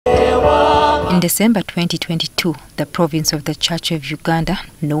In December 2022, the province of the Church of Uganda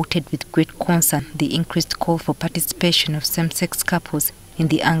noted with great concern the increased call for participation of same-sex couples in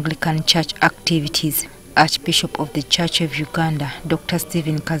the Anglican Church activities. Archbishop of the Church of Uganda, Dr.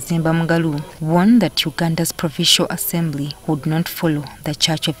 Kaziimba Mugalu, warned that Uganda's Provincial Assembly would not follow the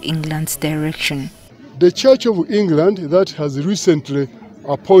Church of England's direction. The Church of England that has recently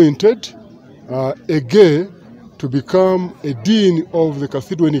appointed a gay to become a dean of the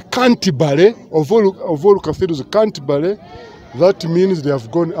cathedral in Canterbury, of all cathedrals in Canterbury, that means they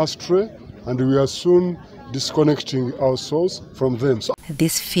have gone astray and we are soon disconnecting ourselves from them.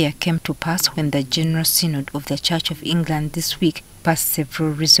 This fear came to pass when the General Synod of the Church of England this week passed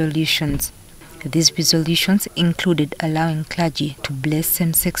several resolutions. These resolutions included allowing clergy to bless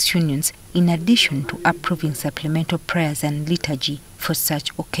same-sex unions in addition to approving supplemental prayers and liturgy for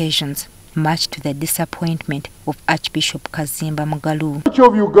such occasions, much to the disappointment of Archbishop Kaziimba Mugalu. Church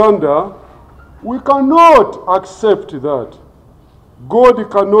of Uganda, we cannot accept that. God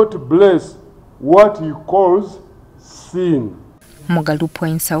cannot bless what he calls sin. Mugalu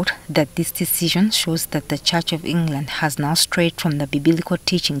points out that this decision shows that the Church of England has now strayed from the biblical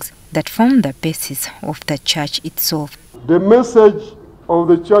teachings that form the basis of the Church itself. The message of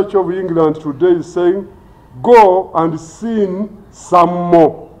the Church of England today is saying, go and sin some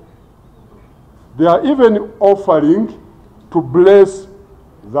more. They are even offering to bless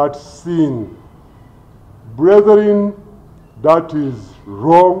that sin. Brethren, that is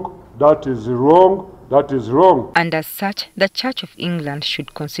wrong. That is wrong. That is wrong. And as such, the Church of England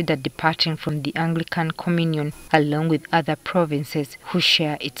should consider departing from the Anglican Communion along with other provinces who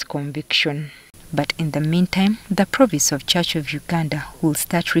share its conviction. But in the meantime, the province of Church of Uganda will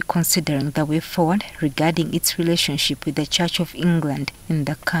start reconsidering the way forward regarding its relationship with the Church of England in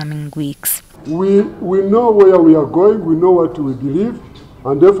the coming weeks. We know where we are going, we know what we believe,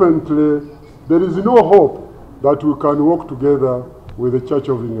 and definitely there is no hope that we can work together with the Church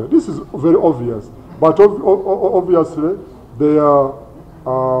of England. This is very obvious. But obviously, there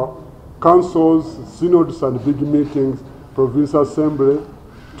are councils, synods, and big meetings, provincial assembly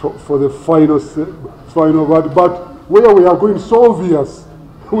for the final word. But where we are going, so obvious.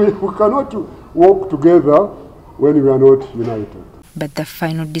 We cannot work together when we are not united. But the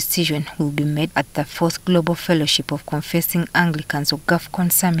final decision will be made at the 4th Global Fellowship of Confessing Anglicans or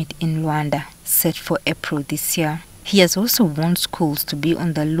GAFCON Summit in Rwanda, set for April this year. He has also warned schools to be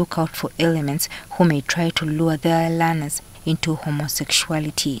on the lookout for elements who may try to lure their learners into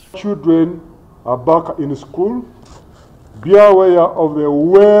homosexuality. Children are back in school. Be aware of the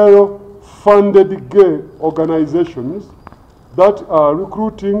well-funded gay organizations that are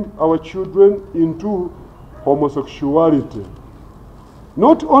recruiting our children into homosexuality.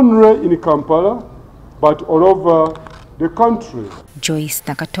 Not only in Kampala, but all over the country. Joyce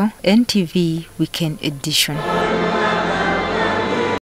Nakato, NTV Weekend Edition.